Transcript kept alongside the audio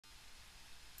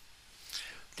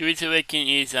The resurrection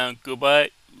is Goodbye,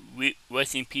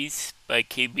 Rest in Peace by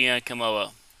KB and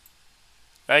Kamala.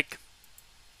 Right?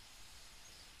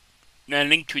 Now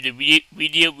link to the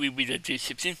video will be in the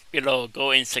description below. Go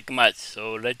and check them out.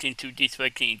 So let's into this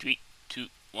resurrection in 3, 2,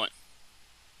 1.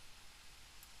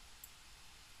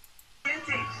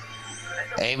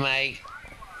 Hey Mike,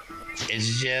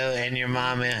 it's Joe and your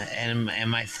mom and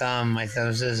my thumb. My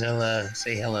thumb says hello.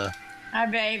 Say hello. Hi,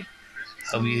 babe.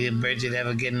 Hope you and Bridget have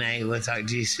a good night. We'll talk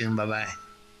to you soon. Bye-bye.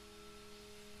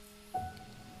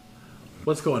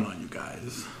 What's going on, you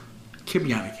guys? Kid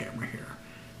behind the camera here.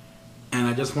 And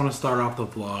I just want to start off the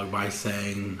vlog by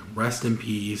saying rest in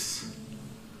peace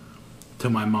to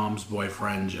my mom's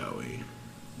boyfriend, Joey.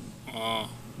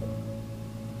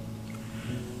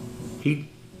 He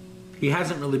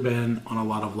hasn't really been on a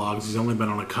lot of vlogs. He's only been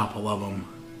on a couple of them.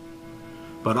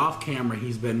 But off camera,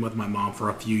 he's been with my mom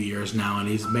for a few years now, and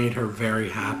he's made her very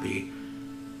happy.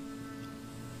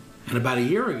 And about a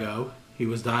year ago, he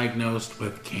was diagnosed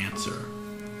with cancer.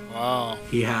 Wow.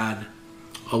 He had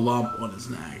a lump on his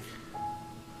neck.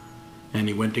 And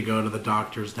he went to go to the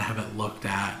doctors to have it looked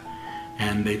at.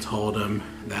 And they told him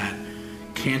that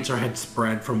cancer had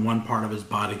spread from one part of his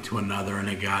body to another, and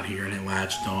it got here and it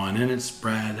latched on and it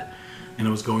spread and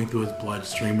it was going through his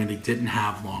bloodstream, and he didn't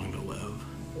have long to live.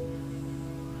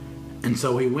 And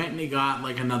so he went and he got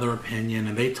like another opinion,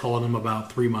 and they told him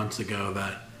about 3 months ago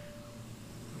that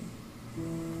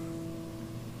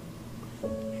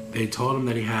they told him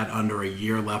that he had under a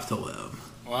year left to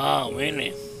live. Wow,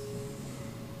 really?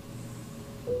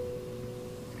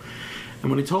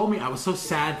 And when he told me, I was so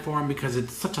sad for him, because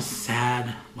it's such a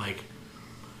sad, like,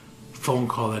 phone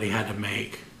call that he had to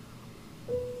make.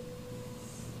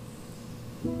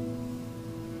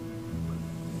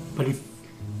 But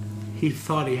he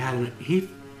thought he had he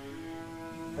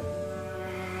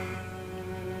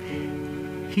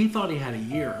thought he had a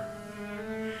year.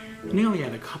 And he only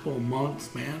had a couple of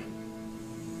months, man.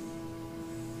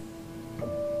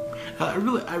 I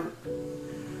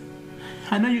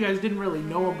know you guys didn't really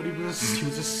know him, but he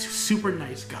was a super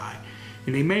nice guy.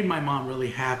 And he made my mom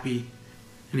really happy.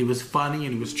 And he was funny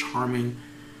and he was charming.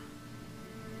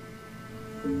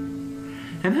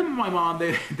 And him and my mom,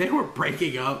 they were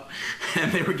breaking up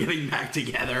and they were getting back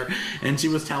together. And she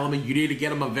was telling me, you need to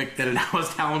get him evicted. And I was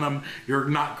telling him, you're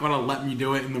not going to let me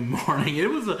do it in the morning.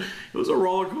 It was a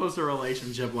roller coaster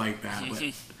relationship like that. But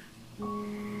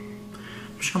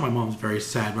I'm sure my mom's very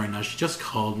sad right now. She just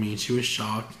called me and she was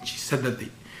shocked. She said that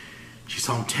she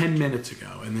saw him 10 minutes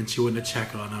ago, and then she went to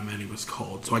check on him and he was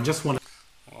cold. So I just want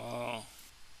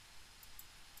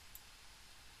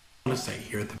to say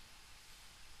here at the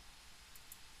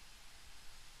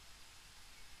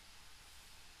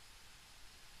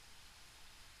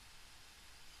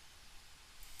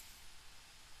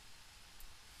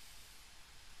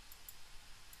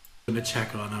to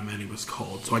check on him and he was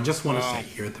cold. So I just want to say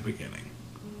here at the beginning,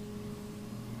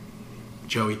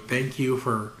 Joey, thank you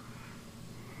for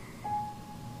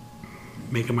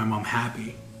making my mom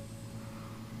happy.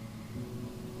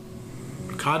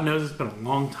 God knows it's been a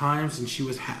long time since she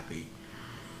was happy.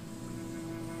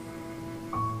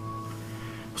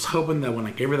 I was hoping that when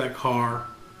I gave her that car,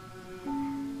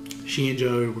 she and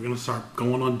Joey were going to start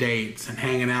going on dates and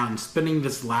hanging out and spending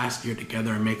this last year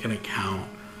together and making it count.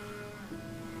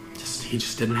 He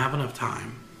just didn't have enough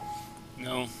time.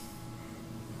 No.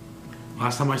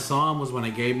 Last time I saw him was when I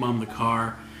gave Mom the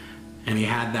car, and he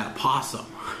had that possum.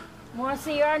 Want to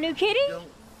see our new kitty?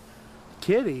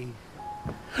 Kitty?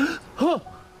 Huh.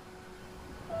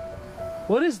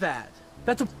 What is that?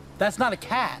 That's not a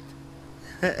cat.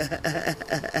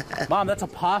 Mom, that's a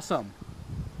possum.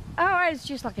 Oh, it's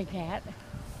just like a cat.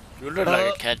 You look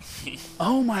like a cat.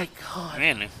 Oh my God.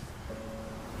 Really?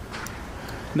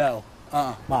 No.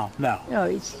 Mom, no. Oh,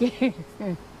 he's scared.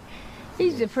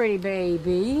 He's a pretty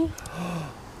baby.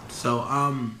 So,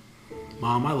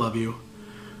 Mom, I love you.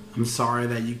 I'm sorry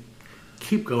that you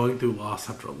keep going through loss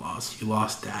after loss. You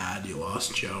lost Dad, you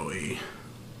lost Joey,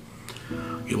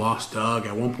 you lost Doug.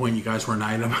 At one point, you guys were an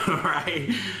item,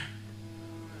 right?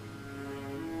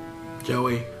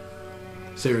 Joey,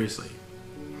 seriously.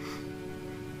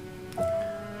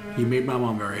 You made my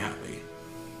mom very happy.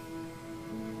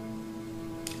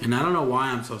 And I don't know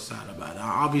why I'm so sad about it.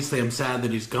 Obviously, I'm sad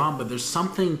that he's gone, but there's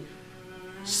something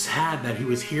sad that he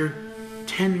was here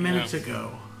 10 minutes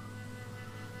ago.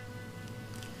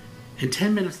 And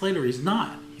 10 minutes later, he's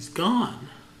not. He's gone.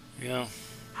 Yeah.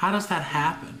 How does that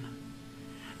happen?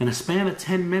 In a span of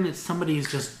 10 minutes, somebody is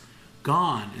just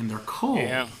gone, and they're cold.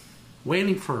 Yeah.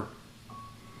 Waiting for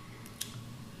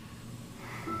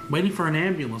waiting for an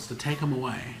ambulance to take him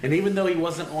away. And even though he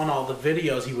wasn't on all the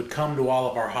videos, he would come to all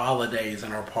of our holidays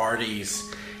and our parties,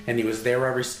 and he was there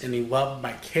and he loved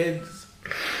my kids.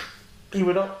 He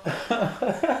would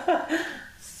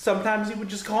sometimes he would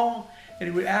just call and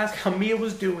he would ask how Mia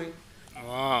was doing.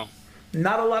 Wow.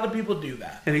 Not a lot of people do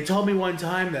that. And he told me one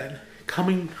time that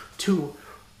coming to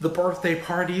the birthday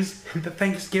parties and the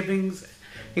Thanksgivings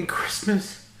and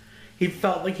Christmas, he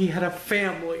felt like he had a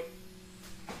family.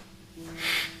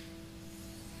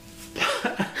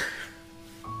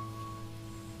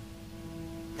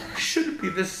 Shouldn't be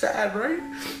this sad, right?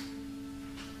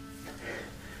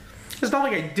 It's not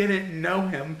like I didn't know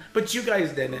him, but you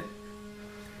guys didn't.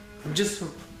 I'm just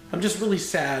really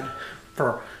sad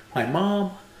for my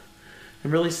mom.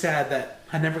 I'm really sad that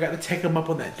I never got to take him up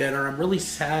on that dinner. I'm really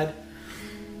sad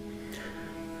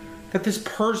that this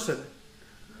person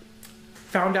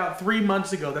found out 3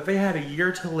 months ago that they had a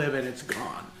year to live and it's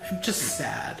gone. I'm just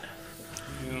sad.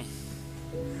 Yeah.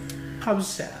 I'm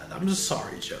sad. I'm just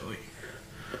sorry, Joey.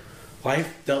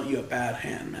 Life dealt you a bad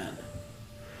hand, man.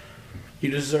 You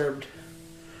deserved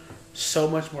so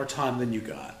much more time than you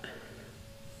got.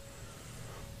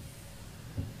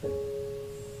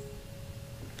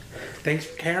 Thanks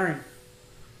for caring.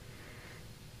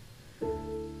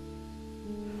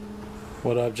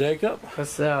 What up, Jacob?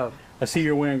 What's up? I see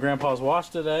you're wearing Grandpa's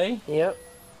watch today. Yep.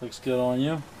 Looks good on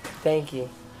you. Thank you.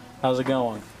 How's it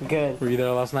going? Good. Were you there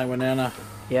last night with Nana?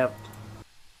 Yep.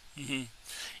 Mm-hmm.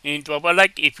 And drop a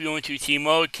like if you want to see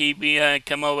more KB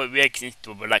come over with reactions.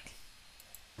 Drop a like.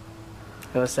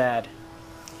 It was sad.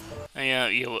 Yeah,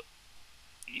 you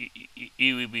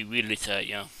will be really sad,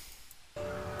 yeah.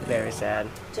 Very sad.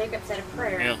 Jacob said a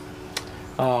prayer. Yeah.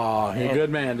 Oh, you're a good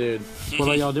man, dude. What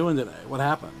are y'all doing today? What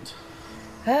happened?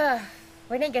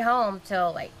 We didn't get home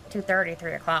till like 2:30,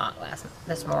 3 o'clock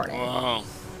this morning. Wow.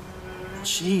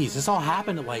 Jeez, this all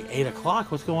happened at like 8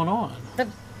 o'clock. What's going on? The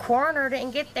coroner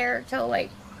didn't get there till like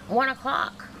 1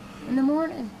 o'clock in the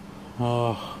morning.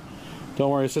 Oh, don't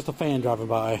worry. It's just a fan driving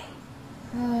by.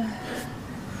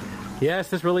 Yes,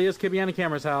 this really is Kibby on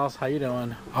camera's house. How you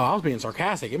doing? Oh, I was being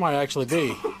sarcastic. It might actually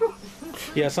be.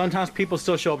 Yeah, sometimes people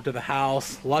still show up to the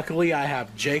house. Luckily, I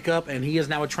have Jacob, and he is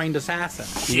now a trained assassin.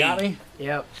 You got me?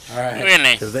 Yep. All right.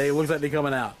 Really? Because they looks like they're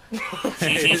coming out.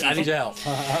 I need your help.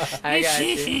 I got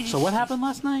you. So what happened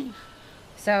last night?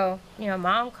 So,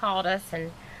 Mom called us,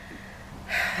 and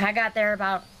I got there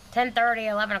about 10:30,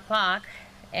 11 o'clock,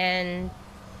 and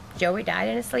Joey died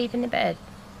in his sleep in the bed.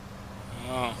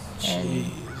 Oh.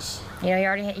 Jeez.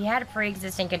 He had a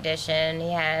pre-existing condition.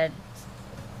 He had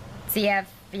CF.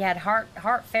 He had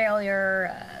heart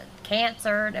failure,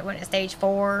 cancer that went to stage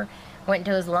 4, went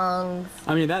into his lungs.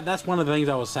 I mean, that's one of the things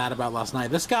I was sad about last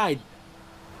night. This guy,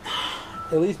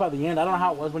 at least by the end, I don't know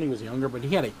how it was when he was younger, but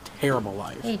he had a terrible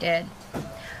life. He did.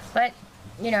 But,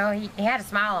 he had a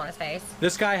smile on his face.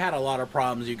 This guy had a lot of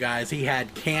problems, you guys. He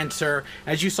had cancer.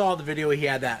 As you saw in the video, he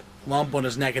had that lump on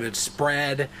his neck and it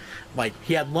spread. Like,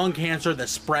 he had lung cancer that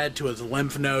spread to his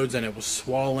lymph nodes and it was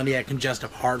swollen. He had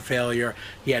congestive heart failure.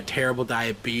 He had terrible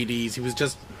diabetes. He was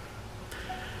just...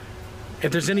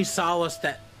 If there's any solace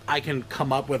that I can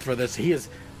come up with for this, he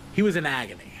was in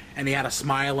agony. And he had a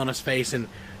smile on his face and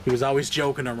he was always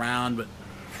joking around, but...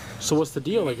 So what's the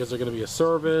deal? Like, is there going to be a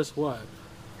service? What?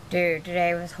 Dude,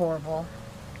 today was horrible.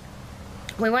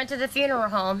 We went to the funeral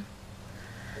home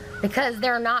because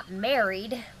they're not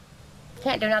married.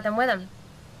 Can't do nothing with them.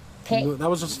 That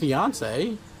was his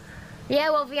fiance. Yeah,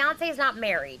 well, fiance's not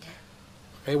married.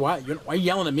 Hey, why are you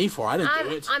yelling at me for? I didn't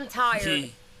do it. I'm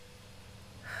tired.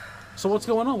 So what's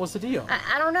going on? What's the deal?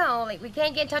 I don't know. Like, we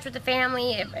can't get in touch with the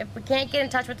family. If we can't get in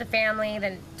touch with the family,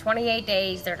 then 28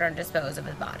 days they're going to dispose of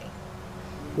his body.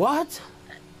 What?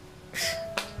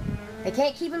 They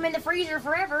can't keep him in the freezer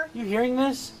forever. You hearing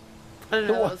this? I don't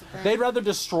know. They'd rather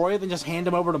destroy it than just hand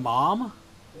him over to Mom?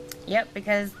 Yep,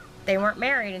 because they weren't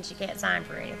married and she can't sign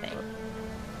for anything.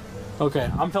 Okay,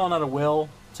 I'm filling out a will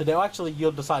today. Well, actually,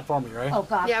 you'll decide for me, right? Oh,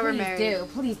 God, Yeah, we're please married.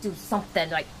 Please do something.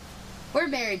 Like, We're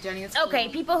married, Jenny. It's okay,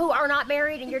 cool. people who are not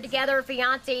married and you're together,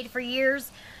 fiancéed for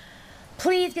years,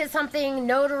 please get something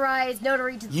notarized,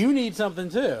 notary to... You need something,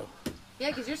 too. Yeah,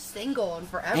 because you're single and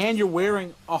forever. And you're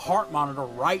wearing a heart monitor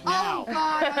right now. Oh,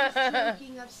 God, I was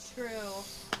joking. That's true.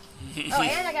 Oh,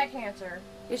 and I got cancer.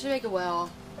 You should make a will.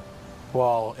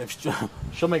 Well, if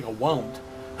she'll make a won't.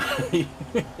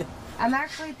 I'm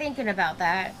actually thinking about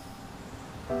that.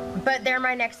 But they're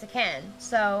my next of kin,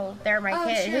 so they're my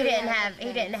kids. Sure, He didn't yeah, have. okay.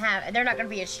 He didn't have. They're not going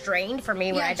to be estrained from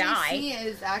me when I die. JC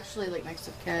is actually like next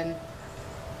of kin.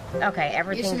 Okay,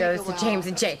 everything should goes make to a will. James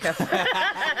and Jacob.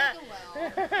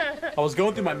 I was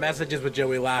going through my messages with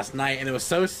Joey last night, and it was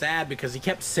so sad because he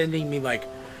kept sending me like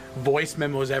voice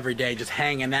memos every day, just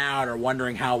hanging out or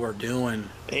wondering how we're doing.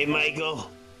 Hey, Michael.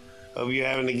 Hope you're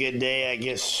having a good day. I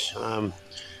guess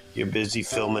you're busy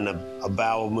filming a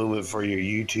bowel movement for your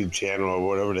YouTube channel or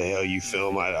whatever the hell you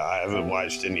film. I haven't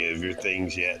watched any of your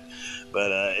things yet.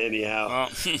 But anyhow,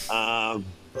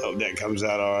 hope that comes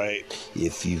out all right.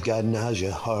 If you've got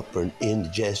nausea, heartburn,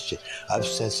 indigestion,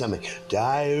 upset stomach,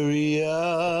 diarrhea,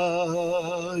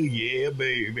 yeah,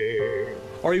 baby.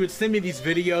 Or he would send me these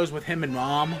videos with him and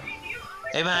Mom.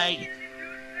 Hey, Mike.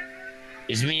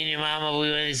 It's me and your mama.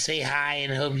 We want to say hi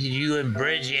and hope you and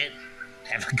Bridget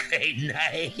have a great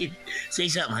night. Say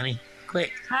something, honey.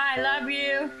 Quick. Hi, love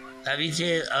you. Love you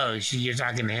too. Oh, you're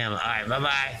talking to him. All right,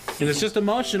 bye-bye. And it's just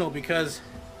emotional because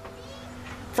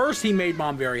first, he made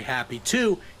Mom very happy.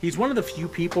 Two, he's one of the few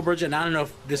people, Bridget, and I don't know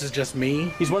if this is just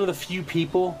me, he's one of the few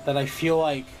people that I feel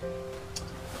like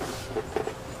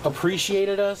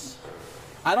appreciated us.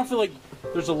 I don't feel like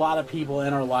there's a lot of people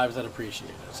in our lives that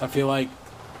appreciate us. I feel like,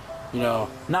 you know,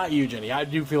 not you, Jenny. I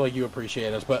do feel like you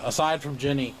appreciate us, but aside from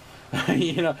Jenny,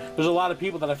 you know, there's a lot of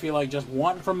people that I feel like just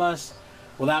want from us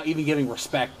without even giving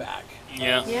respect back.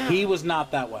 Yeah. He was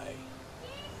not that way.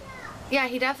 Yeah,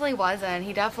 he definitely wasn't.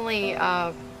 He definitely,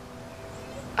 I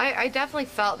definitely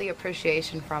felt the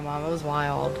appreciation from him. It was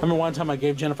wild. I remember one time I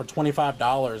gave Jennifer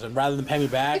 $25, and rather than pay me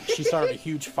back, she started a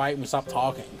huge fight and we stopped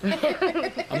talking.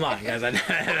 I'm lying, guys. I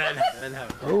didn't have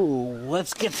it. Oh,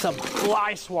 let's get some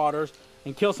fly swatters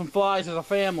and kill some flies as a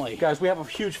family. Guys, we have a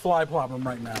huge fly problem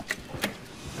right now.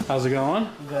 How's it going?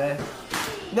 Good.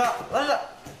 No, what's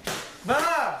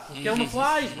up? Killing the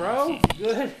flies, bro.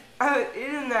 Good. I was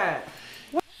eating that.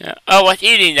 Yeah. Oh, what's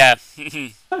eating that?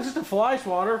 It's just a fly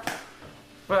swatter.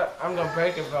 But I'm gonna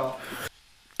break it, bro.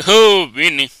 Oh,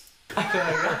 really?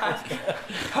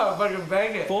 I'm fucking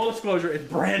break it. Full disclosure, it's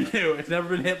brand new. It's never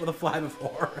been hit with a fly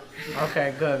before.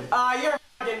 Okay, good. You're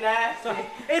fucking nasty.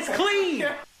 It's clean.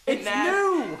 It's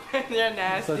new. You're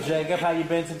nasty. So, Jacob, how you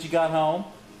been since you got home?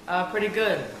 Pretty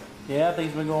good. Yeah,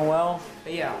 things been going well?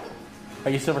 Yeah. Are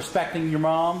you still respecting your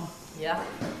mom? Yeah.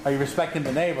 Are you respecting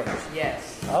the neighbors?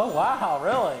 Yes. Oh, wow,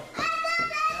 really?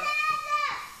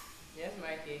 Yes,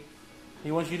 Mikey.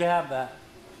 He wants you to have that.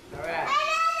 All right.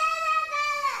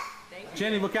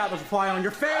 Jenny, look out, there's a fly on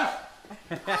your face!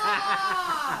 I'm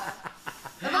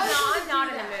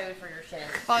not in the mood for your shit.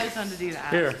 Probably fun to do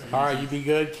that. Here, alright, you be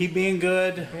good. Keep being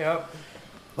good. Yep.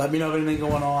 Let me know if anything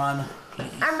going on.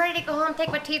 I'm ready to go home, take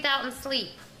my teeth out, and sleep.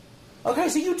 Okay,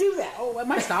 so you do that. Oh,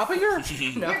 am I stopping her?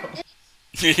 No.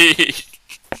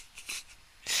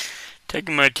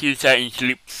 Taking my teeth out and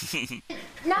sleep.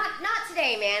 Not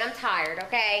today, man. I'm tired,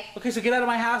 okay? Okay, so get out of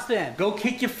my house then. Go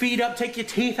kick your feet up, take your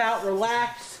teeth out,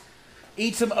 relax,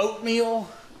 eat some oatmeal.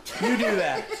 You do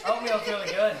that. Oatmeal feeling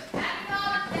good. Happy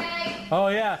Father's Day! Oh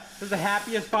yeah, this is the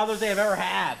happiest Father's Day I've ever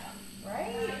had.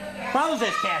 Right? Father's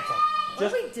Day's canceled.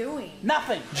 What are we doing?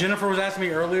 Nothing. Jennifer was asking me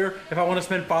earlier if I want to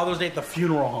spend Father's Day at the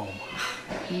funeral home.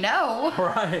 No.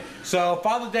 Right. So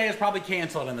Father's Day is probably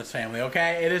canceled in this family,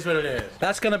 okay? It is what it is.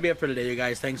 That's going to be it for today, you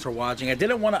guys. Thanks for watching. I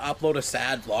didn't want to upload a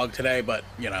sad vlog today, but,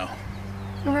 you know.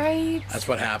 Right. That's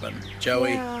what happened.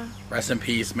 Joey, rest in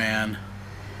peace, man.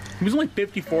 He was only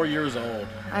 54 years old.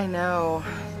 I know.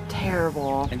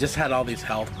 Terrible. And just had all these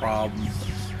health problems.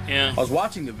 Yeah. I was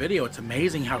watching the video. It's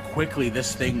amazing how quickly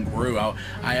this thing grew.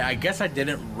 I guess I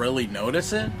didn't really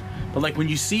notice it. But like when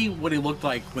you see what he looked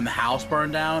like when the house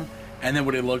burned down, and then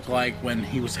what he looked like when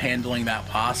he was handling that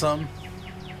possum.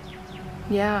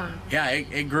 Yeah. Yeah,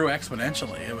 it grew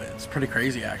exponentially. It's pretty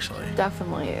crazy, actually.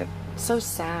 Definitely. So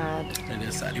sad. It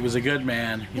is sad. He was a good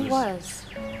man. He was.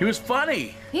 He was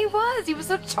funny. He was. He was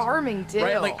so charming, too.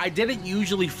 Right? Like, I didn't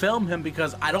usually film him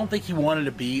because I don't think he wanted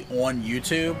to be on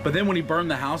YouTube. But then when he burned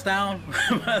the house down,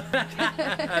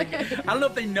 I don't know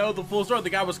if they know the full story. The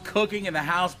guy was cooking and the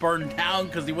house burned down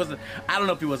because he wasn't, I don't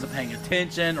know if he wasn't paying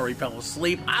attention or he fell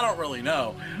asleep. I don't really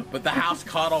know. But the house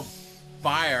caught on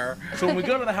fire. So when we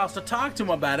go to the house to talk to him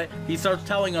about it, he starts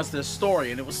telling us this story.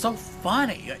 And it was so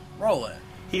funny. Like, roll it.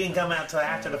 He didn't come out till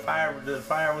after the fire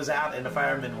was out and the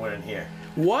firemen weren't here.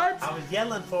 What? I was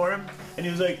yelling for him, and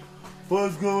he was like,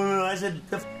 "What's going on?" I said,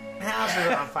 "The house is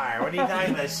on fire. What are you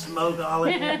talking about? Smoke all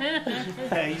in here?"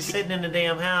 He's sitting in the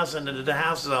damn house, and the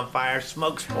house is on fire.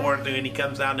 Smoke's pouring through, and he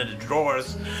comes down to the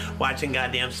drawers, watching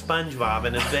goddamn SpongeBob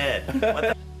in his bed. What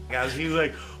the guys? He was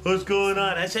like, "What's going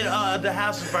on?" I said, "Oh, the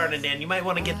house is burning down. You might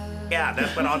want to get out.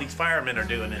 That's what all these firemen are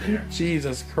doing in here."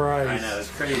 Jesus Christ. I know, it's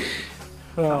crazy.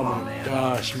 Oh my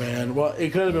gosh, man. Well,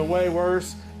 it could have been way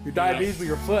worse. Your diabetes with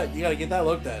your foot, you gotta get that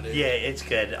looked at, dude. Yeah, it's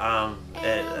good. I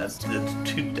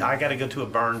gotta go to a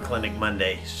burn clinic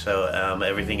Monday, so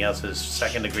everything else is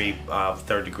 2nd degree,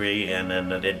 3rd degree, and then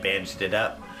they bandaged it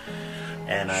up.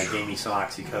 and gave me some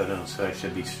oxycodone, so I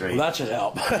should be straight. Well, that should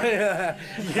help. Yeah,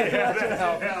 that should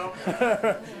help.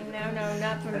 No,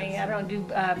 not for me. I don't do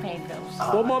pain pills.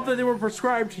 What month did they were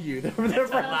prescribed to you?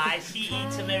 That's a lie. She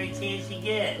eats them every chance she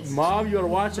gets. Mom, you gotta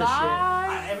watch this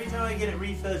shit. Every time I get it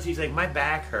refilled, she's like, my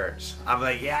back hurts. I'm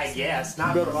like, yeah, I guess.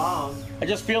 Not for long. I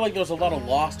just feel like there's a lot of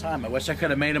lost time. I wish I could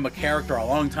have made him a character a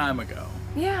long time ago.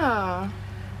 Yeah.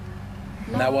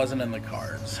 And that wasn't in the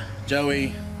cards.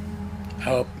 Joey, I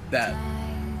hope that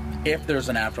if there's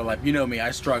an afterlife, you know me,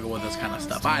 I struggle with this kind of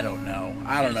stuff. I don't know.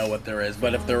 I don't know what there is,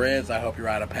 but if there is, I hope you're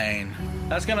out of pain.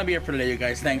 That's gonna be it for today, you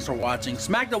guys. Thanks for watching.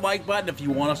 Smack the like button if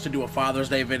you want us to do a Father's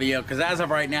Day video, because as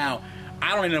of right now,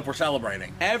 I don't even know if we're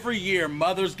celebrating. Every year,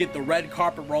 mothers get the red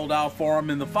carpet rolled out for them,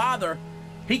 and the father,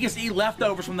 he gets to eat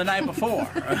leftovers from the night before.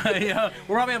 You know,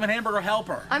 we're probably having hamburger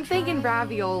helper. I'm thinking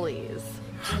raviolis.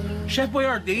 Chef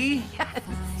Boyardee? Yes.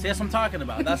 See, that's what I'm talking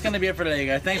about. That's gonna be it for today,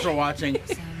 guys. Thanks for watching.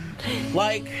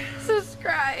 Like,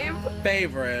 subscribe,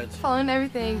 favorite, following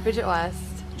everything. Bridget West.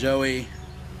 Joey,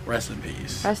 rest in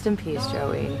peace. Rest in peace,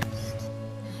 Joey.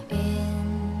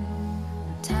 In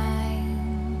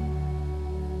time,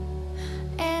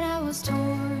 and I was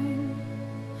torn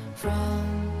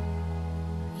from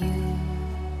you.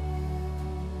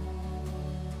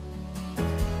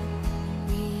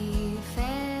 We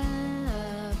fell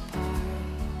apart.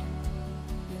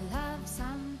 You love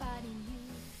somebody new.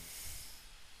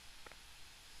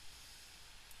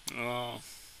 Oh.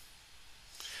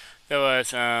 That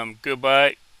was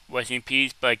Goodbye, Rest in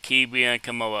Peace by Kiwi and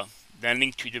Kamala. The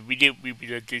link to the video will be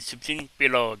in the description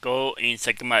below. Go and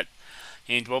check them out.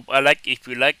 And drop a like if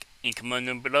you like, and comment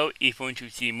down below if you want to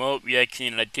see more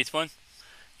reactions like this one.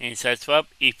 And subscribe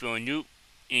if you're new,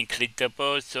 and click the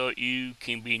bell so you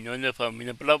can be notified when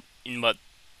I upload. And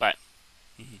bye.